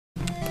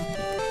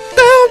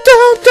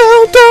down,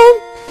 down, down.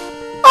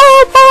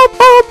 Up, up,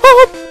 up,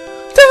 up.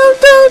 Down,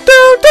 down,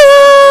 down,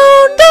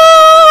 down,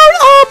 down,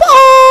 up,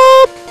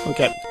 up.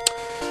 Okay.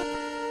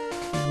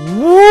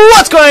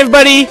 What's going on,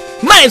 everybody?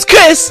 My name's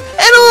Chris, and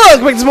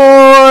welcome back to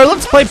more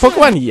Let's Play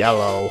Pokemon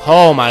Yellow.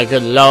 Oh my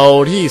good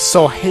lord, he's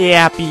so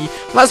happy.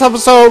 Last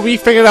episode, we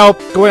figured out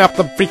going up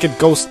the freaking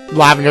Ghost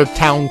Lavender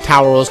Town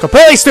Tower was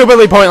completely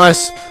stupidly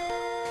pointless.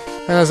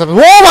 And this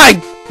episode, oh my,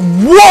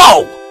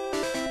 whoa!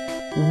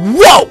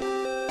 Whoa!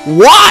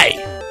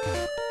 Why?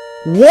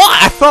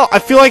 What? I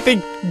feel like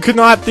they could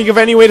not think of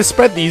any way to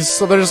spread these,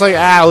 so they're just like,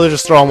 we'll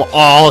just throw them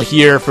all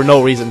here for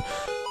no reason.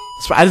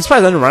 I'm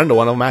surprised I didn't run into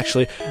one of them,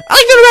 actually.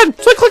 I did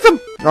run, so I clicked them.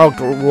 Oh,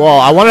 whoa,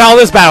 I wonder how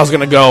this battle's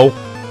gonna go.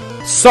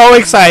 So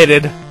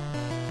excited.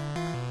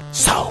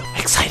 So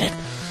excited.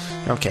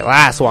 Okay,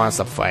 last one's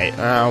to fight.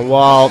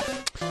 Well,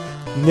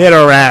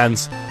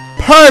 Nidorans.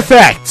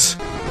 Perfect!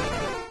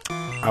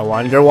 I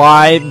wonder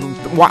why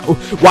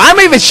am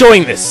I even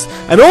showing this?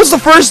 I know it's the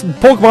first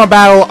Pokemon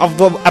battle of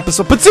the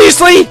episode, but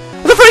seriously?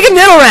 The freaking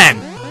Nidoran!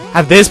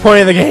 At this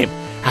point in the game.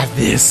 At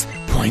this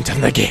point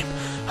in the game.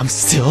 I'm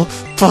still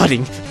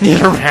fighting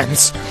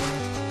Nidorans.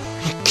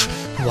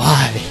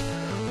 Why?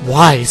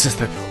 Why is this?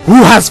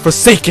 Who has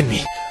forsaken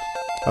me?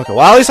 Okay,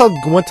 well at least I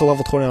went to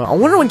level 29. I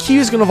wonder when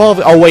Q's gonna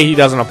evolve. Oh wait, he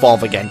doesn't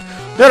evolve again.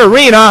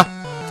 Nidorina!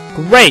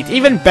 Great,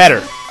 even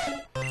better.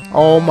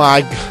 Oh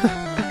my god.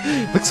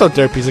 Looks so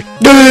derpy. He's like,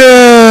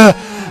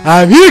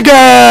 I'm here,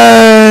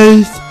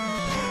 guys!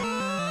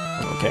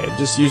 Okay,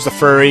 just use the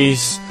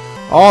furries.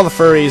 All the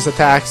furries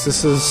attacks.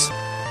 This is...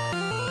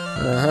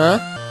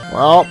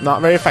 Well,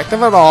 not very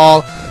effective at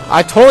all.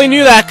 I totally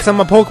knew that because I'm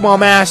a Pokemon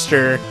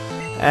master.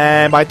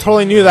 And by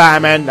totally knew that, I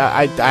meant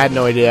I had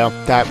no idea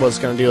that was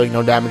going to do like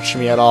no damage to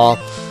me at all.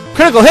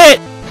 Critical hit!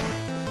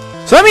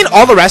 So that mean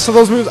all the rest of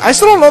those moves? I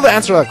still don't know the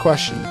answer to that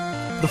question.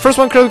 The first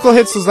one critical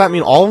hits, does that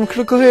mean all of them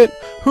critical hit?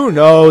 Who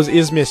knows?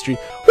 Is mystery.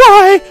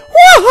 Why?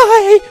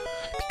 Why?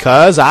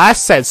 Because I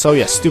said so,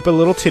 you stupid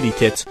little titty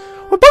tits.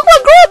 When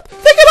Pokemon grow up, they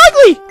get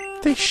ugly!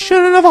 They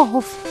shouldn't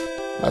evolve.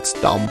 That's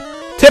dumb.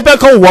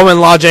 Typical woman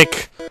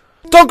logic.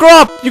 Don't grow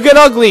up, you get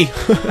ugly.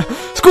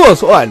 School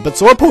is fun, but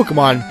so are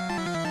Pokemon.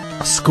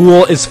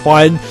 School is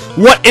fun.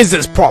 What is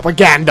this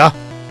propaganda?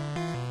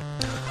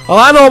 Well,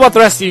 I don't know about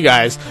the rest of you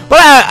guys, but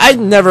I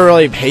never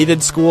really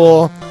hated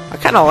school. I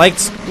kind of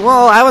liked,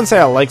 well, I wouldn't say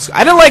I liked school.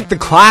 I didn't like the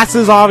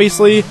classes,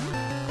 obviously.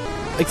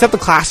 Except the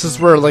classes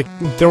were, like,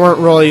 they weren't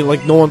really,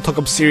 like, no one took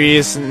them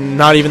serious, and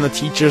not even the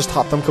teachers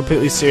taught them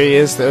completely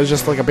serious. It was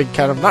just, like, a big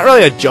kind of, not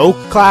really a joke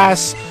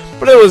class,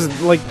 but it was,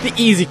 like, the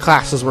easy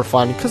classes were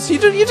fun, because you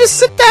just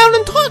sit down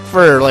and talk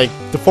for, like,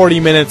 the 40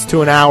 minutes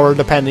to an hour,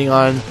 depending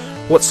on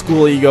what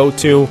school you go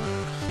to.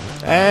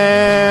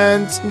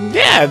 And,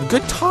 yeah,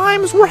 good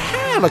times were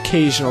had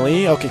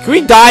occasionally. Okay, can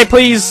we die,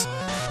 please?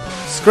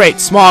 It's great.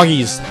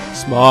 Smoggies.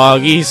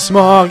 Smoggies,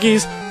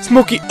 smoggies.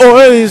 Smoky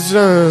oils,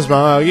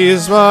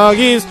 smoggies,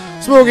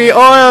 smoggies. Smoky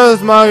oils,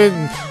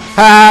 smoggies.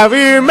 Have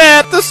you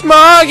met the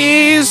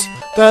smoggies?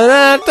 Da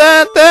 -da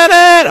 -da -da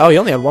 -da. Oh, you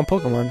only had one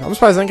Pokemon. I'm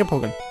surprised I didn't get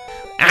Pokemon.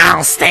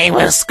 I'll stay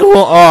with school.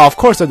 Oh, of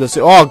course I did.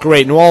 Oh,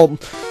 great. Well,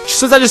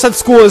 since I just said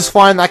school is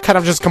fine, that kind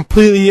of just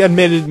completely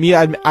admitted me.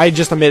 I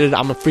just admitted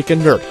I'm a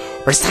freaking nerd.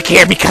 We're stuck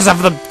here because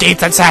of the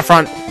gates at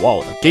Saffron.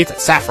 Whoa, the gates at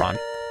Saffron.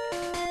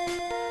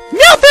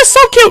 Meow, they're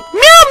so cute.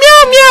 Meow,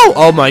 meow, meow.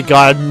 Oh my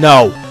god,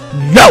 no.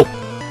 No.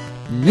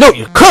 No,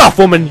 you're cut off,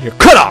 woman. You're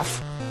cut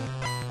off.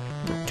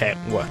 Okay,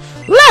 what?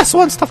 Last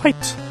one's to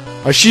fight.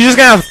 Oh, she's just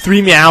gonna have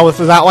 3 Meowths.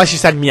 Is that why she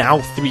said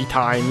meow 3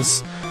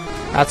 times?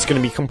 That's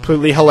gonna be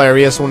completely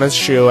hilarious when it's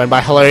true, and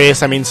by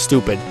hilarious I mean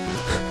stupid.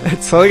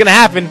 It's totally gonna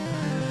happen.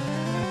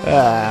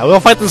 We'll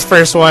fight this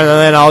first one, and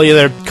then I'll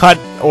either cut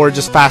or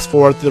just fast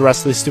forward through the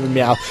rest of these stupid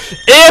Meow.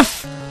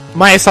 If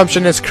my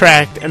assumption is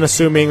correct, and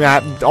assuming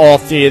that all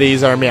 3 of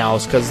these are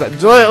Meows, because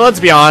let's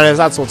be honest,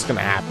 that's what's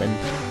gonna happen.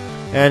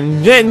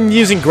 And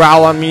using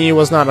Growl on me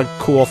was not a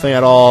cool thing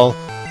at all,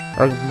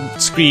 or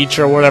Screech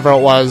or whatever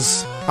it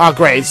was. Oh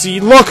great, see,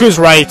 look who's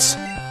right,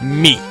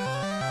 me.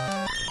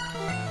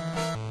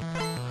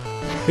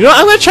 You know,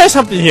 I'm gonna try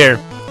something here.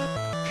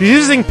 She's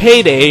using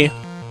Payday,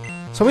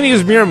 so I'm gonna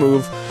use Mirror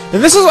Move.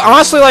 And this is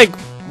honestly, like,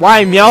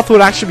 why Meowth would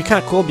actually be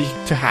kind of cool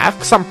to have,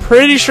 because I'm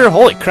pretty sure,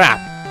 holy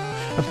crap,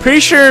 I'm pretty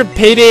sure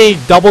Payday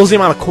doubles the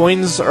amount of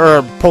coins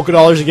or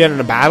Pokédollars you get in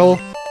a battle.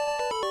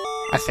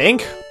 I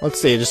think. Let's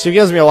see, just it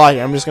gives me a lot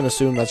here. I'm just gonna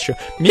assume that's true.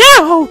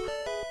 Meow!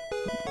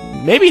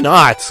 Maybe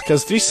not,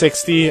 because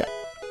 360...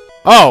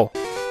 Oh!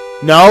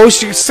 No,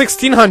 she's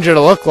 1600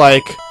 to look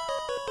like.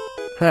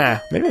 Huh,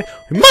 maybe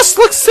we must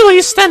look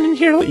silly standing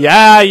here.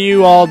 Yeah,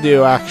 you all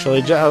do,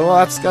 actually. Well,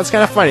 that's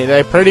kind of funny.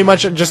 They pretty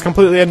much just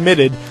completely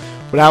admitted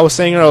what I was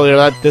saying earlier,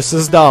 that this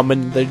is dumb,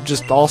 and they're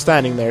just all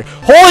standing there.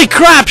 Holy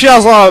crap, she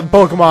has a lot of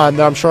Pokemon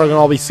that I'm sure are going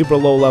to all be super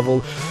low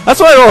level. That's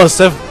what I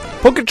noticed. If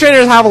Poké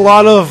trainers have a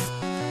lot of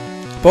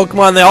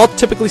Pokemon, they all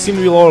typically seem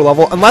to be lower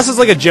level, unless it's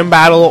like a gym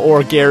battle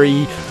or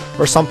Gary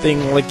or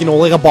something, like, you know,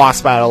 like a boss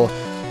battle.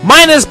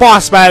 Minus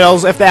boss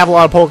battles, if they have a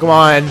lot of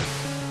Pokemon,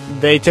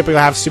 they typically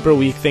have super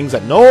weak things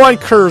that no one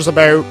cares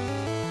about.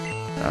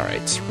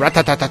 Alright.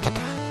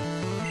 Rat-ta-ta-ta-ta-ta.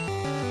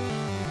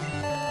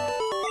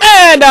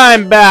 And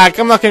I'm back!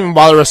 I'm not gonna even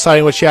bother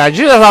reciting what she had.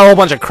 She just had a whole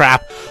bunch of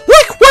crap.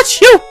 Look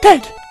what you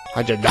did!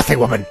 I did nothing,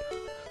 woman.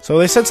 So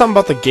they said something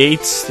about the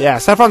gates. Yeah,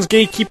 Saffron's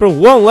gatekeeper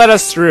won't let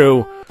us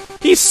through.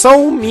 He's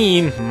so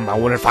mean. I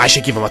wonder if I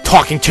should give him a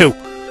talking to.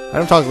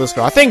 I'm talking to this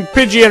girl. I think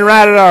Pidgey and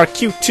Rattata are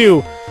cute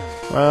too.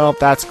 Well,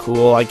 that's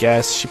cool, I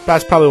guess.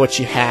 That's probably what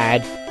she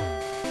had.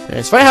 And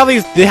it's funny how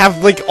they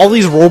have like all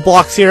these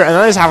roadblocks here, and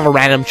then they just have a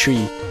random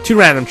tree. 2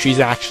 random trees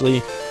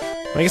actually.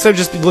 I guess I'd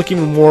just be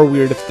looking more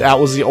weird if that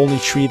was the only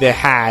tree they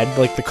had,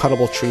 like the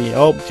cuttable tree.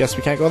 Oh, guess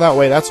we can't go that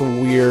way. That's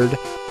weird.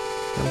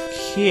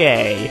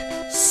 Okay.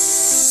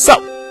 So,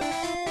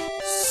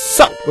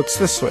 what's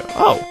this way?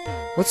 Oh,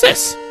 what's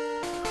this?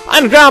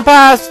 Underground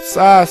pass,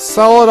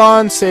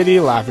 Celadon City,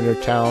 Lavender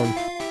Town.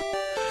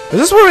 Is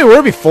this where we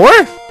were before?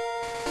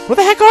 Where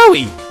the heck are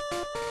we?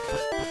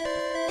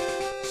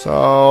 So,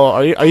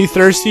 are you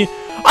thirsty?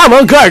 I'm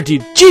on guard,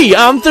 dude. Gee,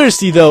 I'm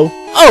thirsty though.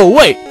 Oh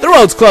wait, the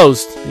road's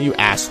closed. You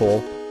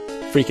asshole.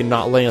 Freaking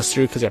not letting us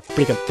through because you're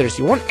freaking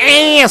thirsty. One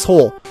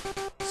asshole.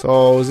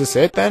 So, is this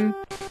it then?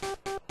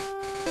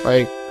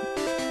 Like,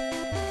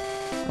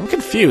 I'm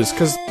confused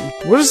because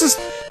what is this?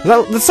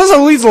 This says it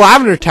leads to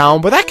Lavender Town,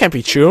 but that can't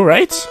be true,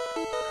 right?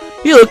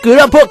 You look good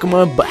at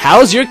Pokemon, but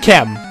how's your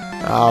chem?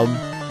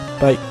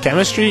 Like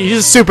chemistry? He's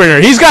a super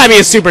nerd. He's gotta be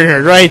a super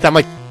nerd, right? I'm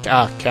like,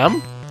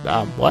 chem?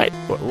 What?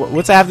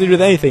 What's that have to do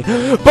with anything?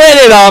 But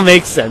it all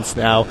makes sense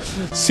now.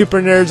 Super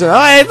nerds and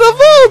it's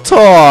a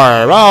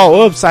Voltorb!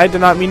 Oh, oops, I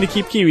did not mean to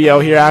keep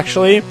Kiwio here,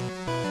 actually.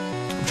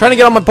 I'm trying to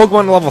get all my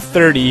Pokemon to level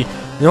 30.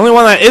 The only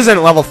one that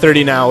isn't level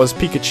 30 now is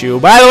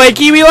Pikachu. By the way,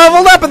 Kiwi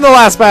leveled up in the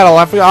last battle.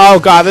 I forgot. Oh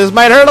god, this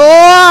might hurt a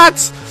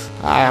lot!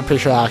 I'm pretty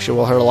sure that actually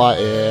will hurt a lot.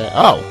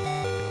 Oh.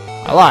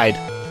 I lied.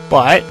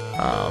 But,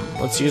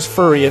 let's use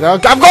Furry.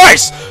 Of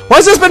course! Why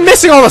has this been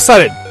missing all of a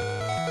sudden?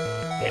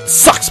 It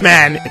sucks,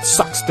 man. It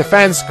sucks.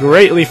 Defense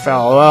greatly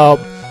fell.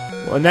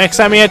 Well, next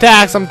time he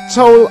attacks, I'm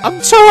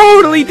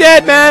totally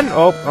dead, man.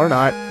 Oh, or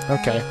not.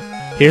 Okay.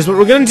 Here's what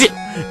we're gonna do.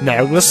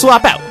 Now we're gonna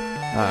swap out.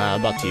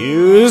 About to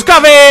use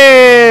coffee!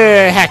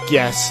 Heck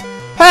yes.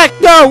 Heck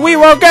no, we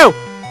won't go!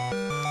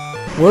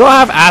 We don't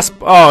have Asp.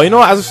 Oh, you know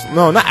what?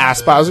 No, not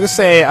Asp. I was gonna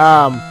say,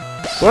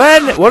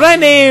 what did I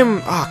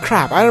name? Oh,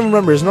 crap. I don't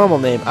remember his normal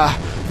name.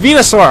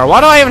 Venusaur. Why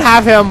do I even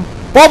have him?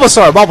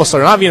 Bulbasaur,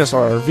 not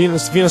Venusaur.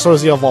 Venusaur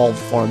is the evolved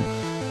form.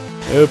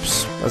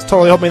 Oops. I was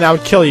totally hoping that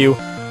would kill you.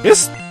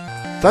 This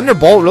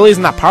Thunderbolt really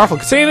isn't that powerful.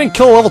 Considering he didn't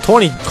kill level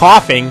 20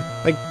 coughing.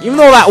 Like, even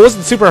though that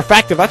wasn't super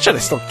effective, that should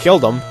have still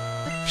killed him.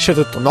 Should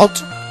have not.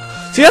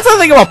 See, that's the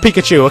thing about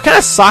Pikachu. It kind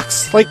of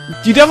sucks. Like,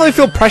 you definitely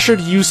feel pressure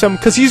to use him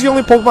because he's the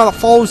only Pokemon that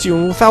follows you,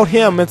 and without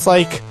him, it's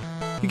like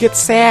you get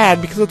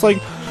sad because it's like,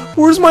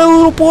 where's my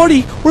little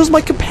buddy? Where's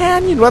my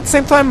companion? But at the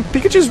same time,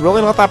 Pikachu's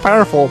really not that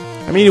powerful.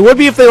 I mean, it would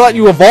be if they let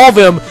you evolve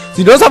him. So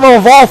he does have an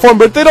evolve form,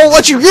 but they don't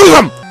let you use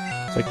him.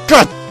 It's like,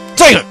 God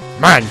dang it,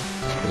 man!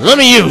 Let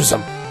me use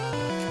him.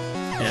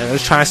 Yeah, they're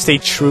trying to stay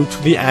true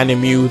to the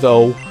anime,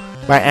 though.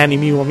 By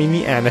anime, I mean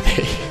the anime.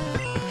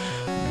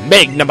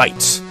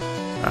 Magnemite.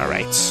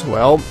 Alright,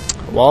 well,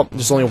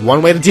 there's only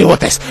one way to deal with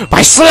this.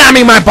 By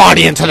slamming my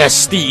body into the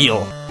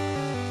steel!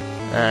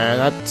 And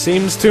that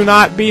seems to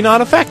not be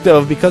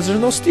effective, because there's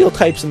no steel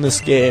types in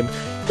this game.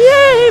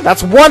 Yay!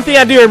 That's one thing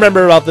I do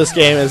remember about this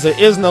game, is there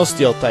is no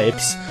steel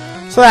types.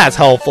 So that's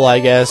helpful, I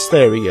guess.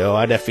 There we go,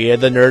 I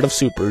defeated the nerd of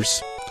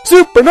supers.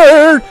 Super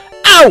nerd!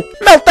 Ow!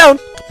 Meltdown!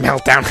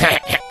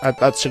 Meltdown!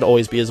 that should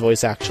always be his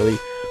voice, actually.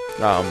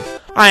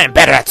 I am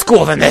better at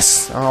school than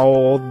this!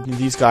 Oh,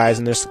 these guys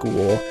in their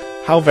school.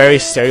 How very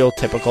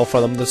stereotypical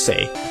for them to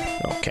say.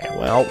 Okay,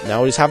 well,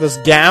 now we just have this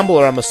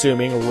gambler, I'm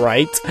assuming,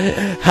 right?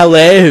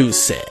 Hello,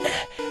 sir.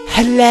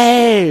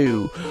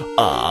 Hello!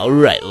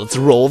 Alright, let's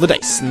roll the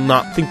dice.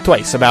 Not think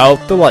twice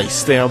about the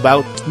lice.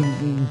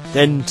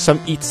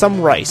 Eat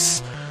some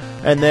rice.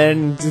 And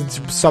then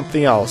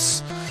something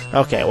else.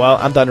 Okay, well,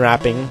 I'm done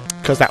rapping,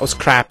 because that was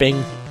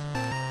crapping.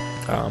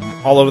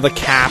 All over the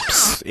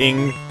caps.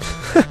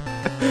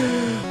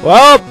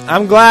 Well,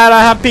 I'm glad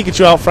I have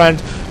Pikachu out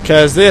front,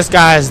 because this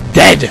guy's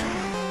dead.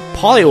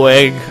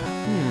 Poliwag.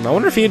 I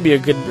wonder if he'd be a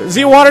good... Is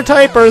he a water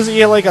type, or is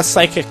he like a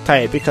psychic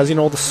type? Because, you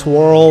know, the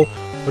swirl,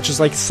 which is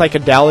like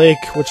psychedelic,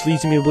 which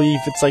leads me to believe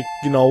it's like,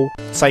 you know,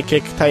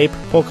 psychic type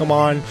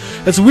Pokemon.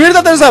 It's weird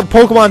that there's a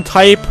Pokemon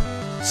type,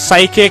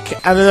 psychic,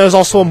 and then there's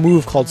also a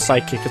move called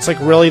psychic. It's like,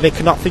 really, they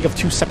could not think of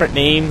 2 separate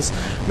names.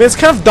 I mean, it's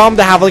kind of dumb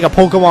to have like a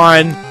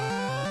Pokemon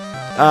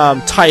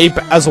type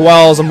as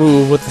well as a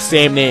move with the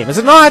same name. Is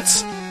it not?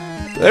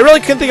 They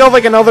really couldn't think of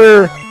like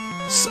another,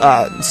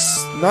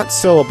 not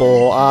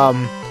syllable,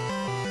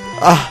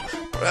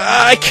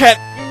 I can't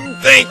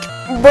think.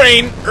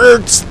 Brain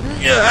hurts.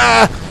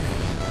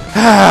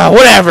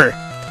 Whatever.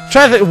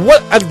 Try to think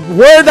what a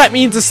word that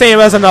means the same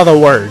as another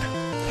word.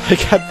 I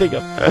can't think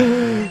of.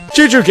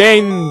 Choo-choo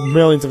gain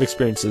millions of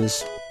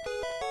experiences.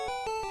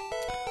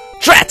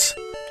 Drat!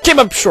 Came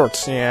up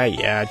short.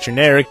 Yeah.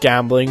 Generic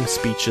gambling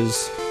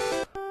speeches.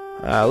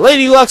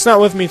 Lady Luck's not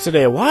with me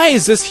today. Why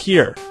is this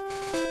here?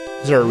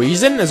 Is there a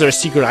reason? Is there a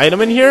secret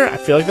item in here? I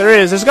feel like there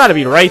is. There's gotta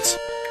be, right?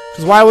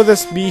 Because why would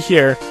this be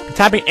here? I'm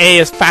tapping A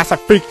as fast as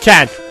I freaking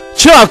can.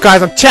 Chill out,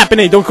 guys. I'm tapping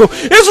A. Don't go. It's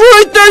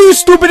right there, you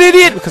stupid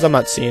idiot! Because I'm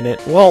not seeing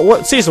it. Well,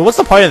 what? Seriously, what's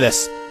the point of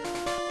this?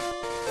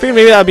 I figured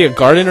maybe that would be a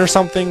garden or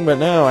something, but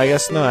no, I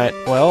guess not.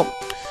 Well,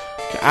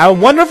 I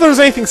wonder if there's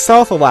anything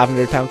south of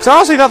Lavender Town. Because I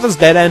honestly thought this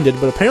dead-ended,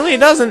 but apparently it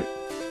doesn't.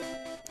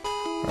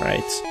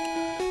 Alright.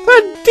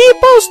 The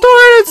depot store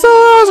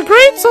has a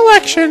great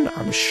selection.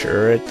 I'm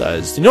sure it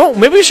does. You know,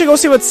 maybe we should go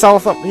see what's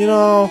south of, you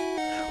know.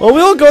 Well,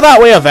 we'll go that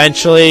way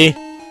eventually.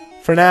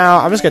 For now,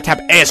 I'm just gonna tap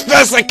A as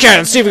fast as I can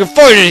and see if we can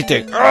find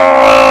anything.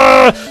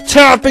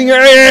 Tapping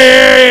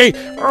A!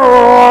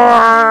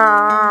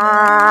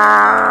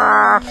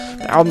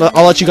 I'll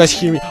let you guys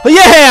hear me. Oh,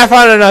 yeah, I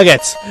found a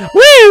nugget.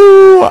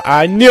 Woo!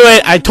 I knew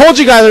it. I told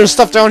you guys there's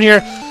stuff down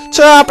here.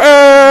 Tap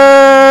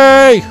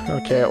A!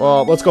 Okay,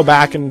 well, let's go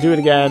back and do it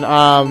again.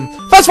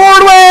 Fast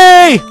forward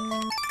way!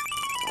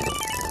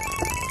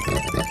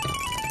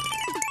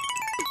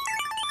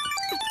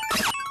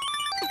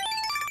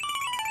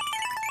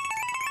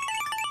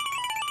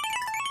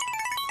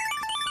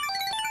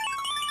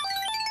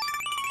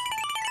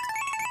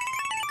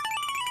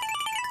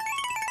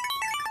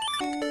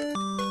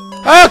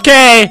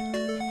 Okay!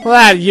 Well,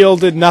 that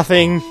yielded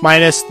nothing.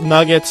 Minus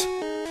nugget.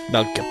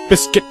 Nugget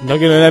biscuit.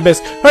 Nugget and a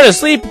biscuit. Heard a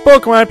sleepy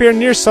Pokemon appear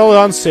near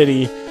Celadon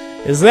City.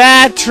 Is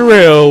that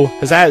true?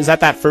 Is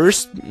that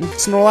first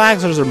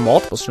Snorlax, or is there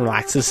multiple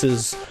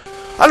Snorlaxes?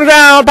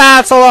 Underground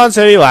path, Celadon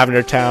City,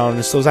 Lavender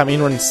Town. So does that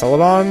mean we're in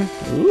Celadon?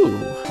 Ooh.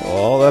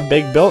 Well, that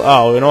big build.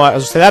 Oh, you know what? I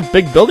was gonna say that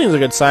big building is a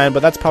good sign,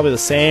 but that's probably the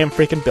same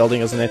freaking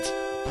building, isn't it?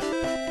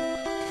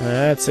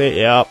 That's it.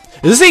 Yep.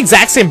 Is this the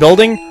exact same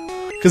building?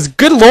 Because,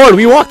 good lord,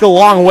 we walked a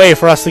long way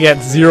for us to get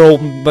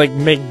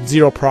make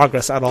zero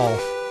progress at all.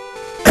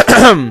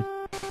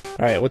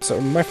 Alright,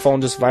 my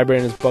phone just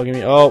vibrating is bugging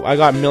me. Oh, I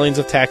got millions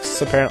of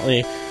texts,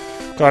 apparently.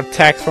 Got a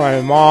text from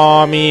my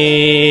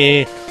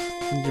mommy.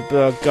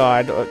 Oh,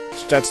 God.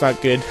 That's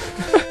not good.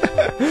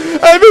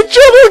 I'm in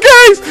trouble,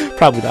 guys!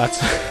 Probably not.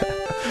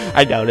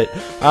 I doubt it.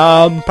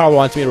 Probably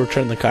wants me to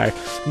return the car.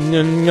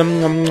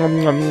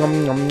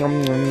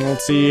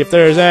 Let's see if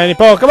there's any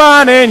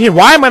Pokemon in here.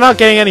 Why am I not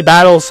getting any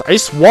battles?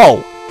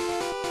 Whoa.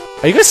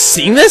 Are you guys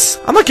seeing this?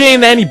 I'm not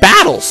getting any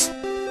battles.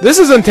 This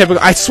isn't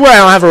typical. I swear I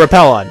don't have a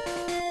repel on.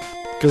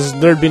 Because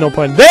there'd be no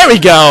point. There we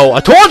go! I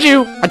told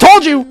you! I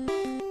told you!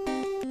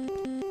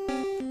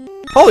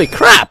 Holy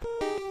crap!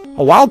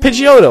 A wild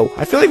Pidgeotto.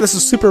 I feel like this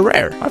is super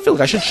rare. I feel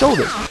like I should show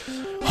this.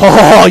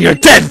 Oh, you're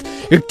dead!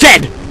 You're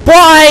dead!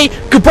 Bye!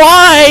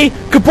 Goodbye!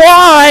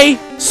 Goodbye!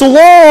 So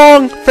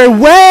long!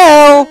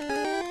 Farewell!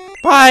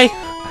 Bye!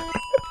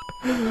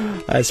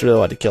 I just really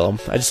wanted to kill him.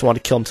 I just want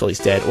to kill him till he's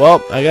dead.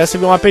 Well, I guess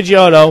if you want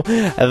Pidgeotto,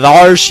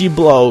 there she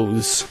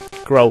blows.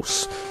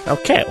 Gross.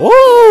 Okay.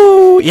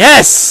 Woo!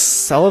 Yes!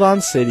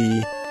 Celadon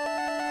City.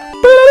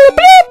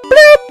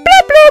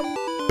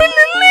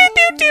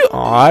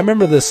 Oh, I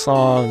remember this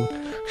song.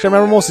 Actually, I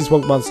remember most of these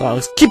Pokemon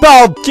songs. Keep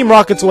Team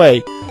Rocket's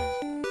way!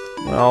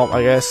 Well,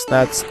 I guess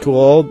that's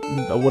cool.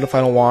 What if I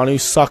don't want to,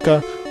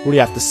 sucker? What do you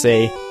have to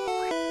say?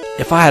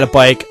 If I had a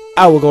bike,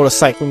 I would go to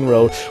Cycling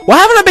Road. Why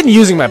haven't I been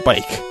using my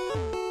bike?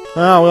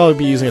 Oh, we'll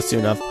be using it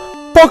soon enough.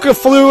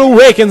 Pokeflu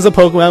awakens a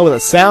Pokemon with a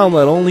sound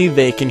that only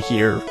they can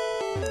hear.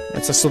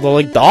 It's just sort of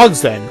like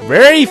dogs then.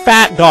 Very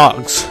fat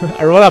dogs.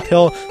 I rode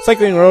uphill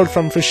Cycling Road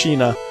from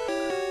Fushina.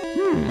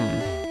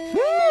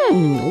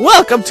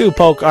 Welcome to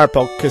our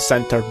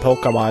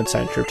Pokemon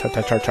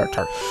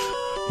Center.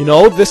 You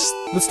know, this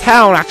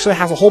town actually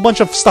has a whole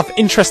bunch of stuff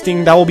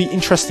interesting that will be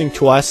interesting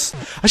to us.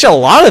 Actually, a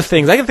lot of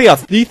things. I can think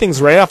of 3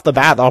 things right off the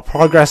bat that'll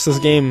progress this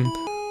game.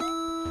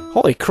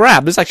 Holy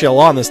crap, there's actually a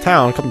lot in this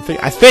town.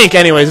 I think,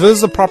 anyways, this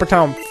is the proper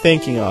town I'm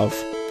thinking of.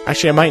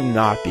 Actually, it might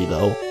not be,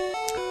 though.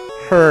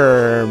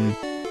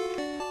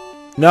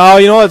 No,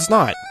 you know what? It's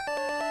not.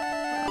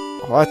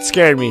 Oh, that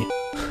scared me.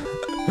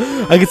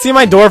 I could see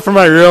my door from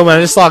my room, and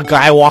I just saw a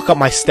guy walk up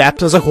my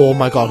steps. I was like, oh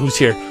my god, who's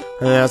here?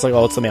 And then I was like,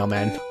 oh, it's the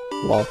mailman.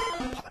 Well,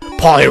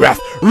 Poliwrath,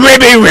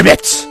 Ribby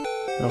Ribbit!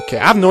 Okay,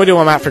 I have no idea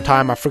where I'm at for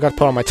time. I forgot to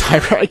put on my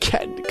timer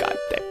again. God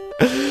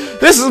damn.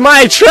 This is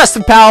my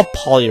trusted pal,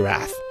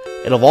 Poliwrath.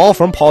 It evolved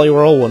from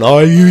Poliwhirl when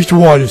I used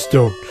Water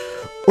Stone.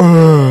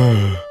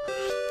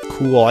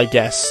 Cool, I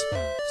guess.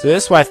 So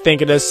this is what I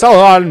think it is.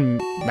 Celadon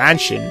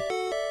Mansion.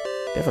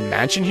 They have a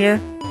mansion here?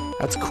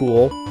 That's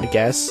cool, I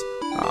guess.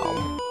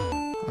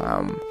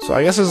 So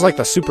I guess this is like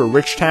the super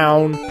rich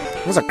town.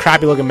 It's a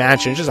crappy looking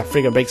mansion. It's just a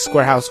freaking big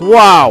square house.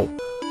 Wow!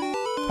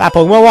 That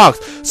Pokemon walks.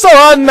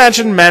 Celadon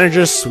Mansion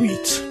Manager's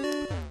Suite.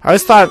 I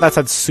always thought that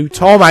said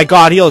suit. Oh my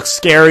god, he looks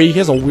scary. He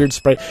has a weird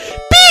spray. Beep,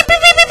 beep,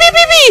 beep, beep, beep,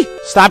 beep, beep.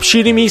 Stop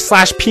shooting me /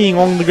 peeing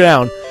on the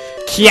ground.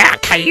 Kia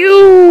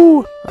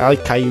Caillou! I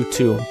like Caillou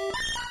too.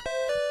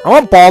 I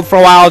went bald for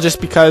a while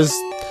just because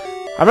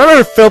I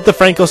remember Philip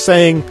DeFranco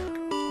saying,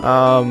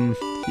 I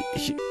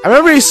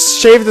remember he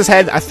shaved his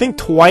head, I think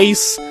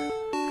twice.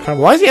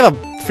 Why does he have a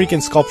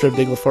freaking sculpture of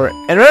Diglett for it?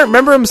 And I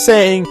remember him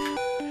saying,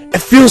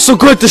 It feels so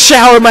good to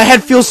shower. My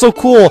head feels so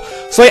cool.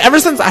 So like, ever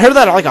since I heard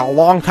that like a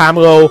long time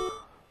ago,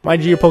 my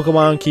dear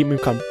Pokemon keep me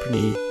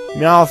company.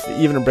 Meowth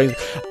even brings.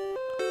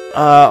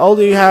 Oh,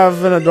 do you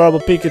have an adorable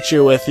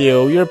Pikachu with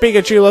you? Your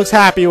Pikachu looks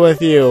happy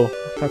with you.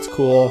 That's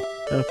cool.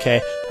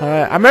 Okay.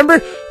 I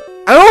remember.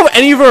 I don't know if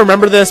any of you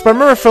remember this, but I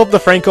remember Philip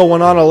DeFranco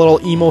went on a little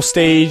emo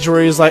stage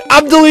where he was like,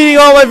 I'm deleting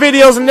all my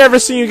videos and never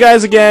seeing you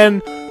guys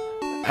again.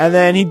 And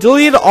then he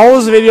deleted all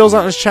his videos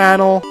on his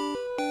channel.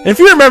 And if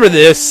you remember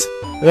this,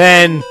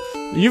 then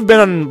you've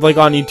been on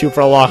YouTube for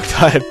a long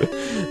time.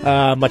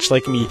 Much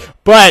like me.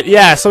 But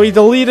yeah, so he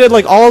deleted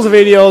like all his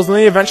videos and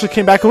then he eventually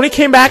came back. And when he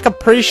came back, I'm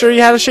pretty sure he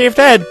had a shaved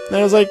head. And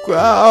I was like,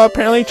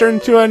 apparently he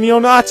turned into a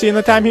neo-Nazi in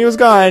the time he was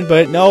gone.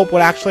 But nope,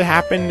 what actually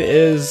happened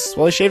is,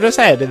 well, he shaved his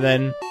head and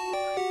then...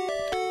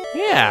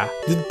 Yeah.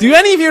 Do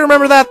any of you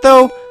remember that,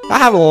 though? That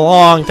happened a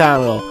long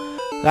time ago.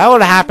 That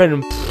would have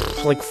happened,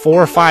 like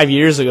 4 or 5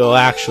 years ago,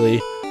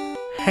 actually.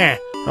 Heh.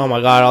 Oh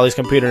my god, all these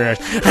computer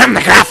nerds. I'm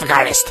the graphic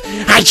artist!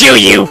 I chew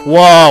you!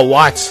 Whoa,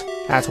 what?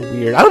 That's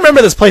weird. I don't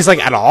remember this place,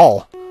 like, at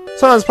all.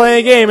 Someone's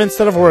playing a game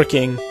instead of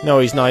working. No,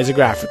 he's not. He's a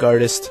graphic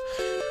artist.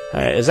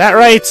 Is that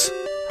right?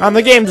 I'm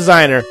the game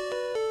designer.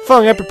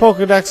 Filling up your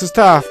Pokedex is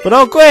tough, but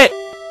don't quit!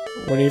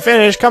 When you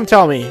finish, come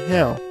tell me.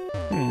 Yeah.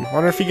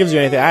 Wonder if he gives you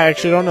anything. I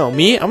actually don't know.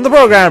 Me? I'm the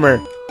programmer.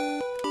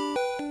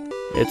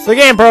 It's the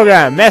game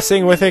program.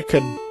 Messing with it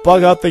could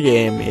bug out the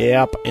game.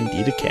 Yep,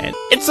 indeed it can.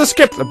 It's the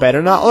script. I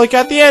better not look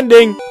at the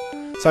ending.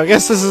 So I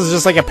guess this is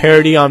just like a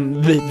parody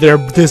on they're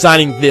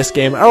designing this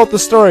game. I wrote the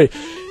story.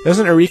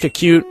 Isn't Eureka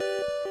cute?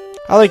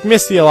 I like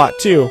Misty a lot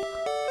too.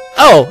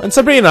 Oh, and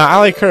Sabrina. I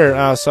like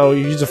her. So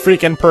he's a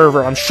freaking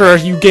pervert. I'm sure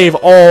you gave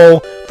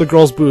all the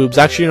girls boobs.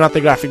 Actually, you're not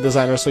the graphic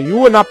designer, so you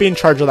would not be in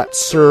charge of that,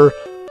 sir.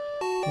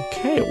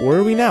 Okay, where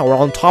are we now? We're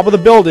on top of the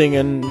building,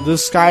 and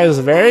this sky is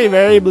very,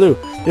 very blue.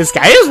 This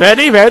sky is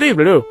very, very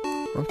blue.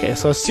 Okay,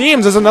 so it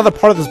seems there's another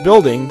part of this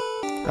building.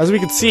 As we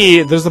can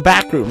see, there's the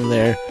back room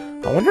there.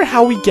 I wonder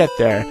how we get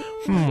there.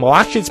 Well,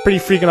 actually, it's pretty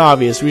freaking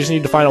obvious. We just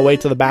need to find a way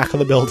to the back of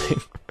the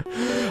building.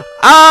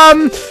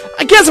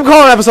 I guess I'm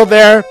calling an episode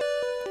there.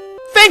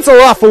 Thanks a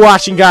lot for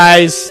watching,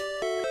 guys.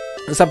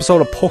 This episode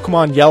of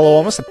Pokemon Yellow. I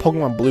almost said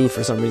Pokemon Blue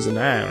for some reason.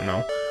 I don't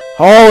know.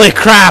 Holy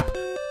crap!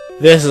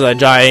 This is a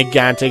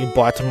gigantic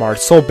butt mart,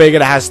 so big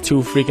it has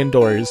 2 freaking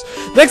doors.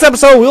 Next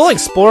episode, we'll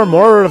explore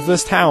more of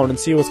this town and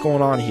see what's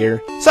going on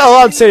here.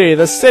 Salad City,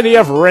 the city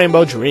of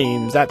rainbow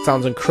dreams. That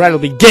sounds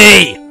incredibly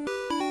gay!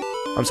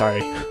 I'm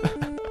sorry.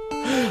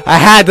 I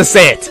had to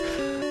say it!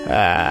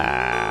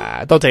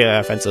 Don't take it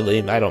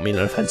offensively. I don't mean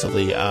it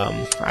offensively.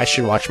 I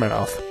should watch my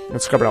mouth and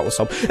scrub it out with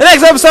soap. In the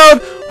next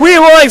episode, we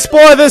will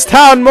explore this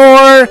town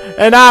more,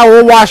 and I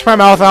will wash my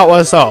mouth out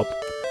with soap.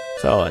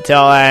 So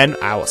until then,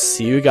 I will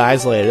see you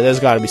guys later. There's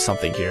gotta be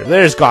something here.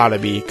 There's gotta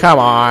be. Come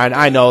on.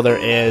 I know there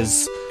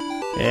is.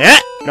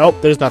 Nope,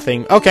 there's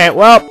nothing. Okay,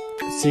 well,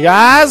 see you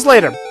guys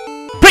later.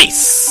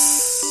 Peace!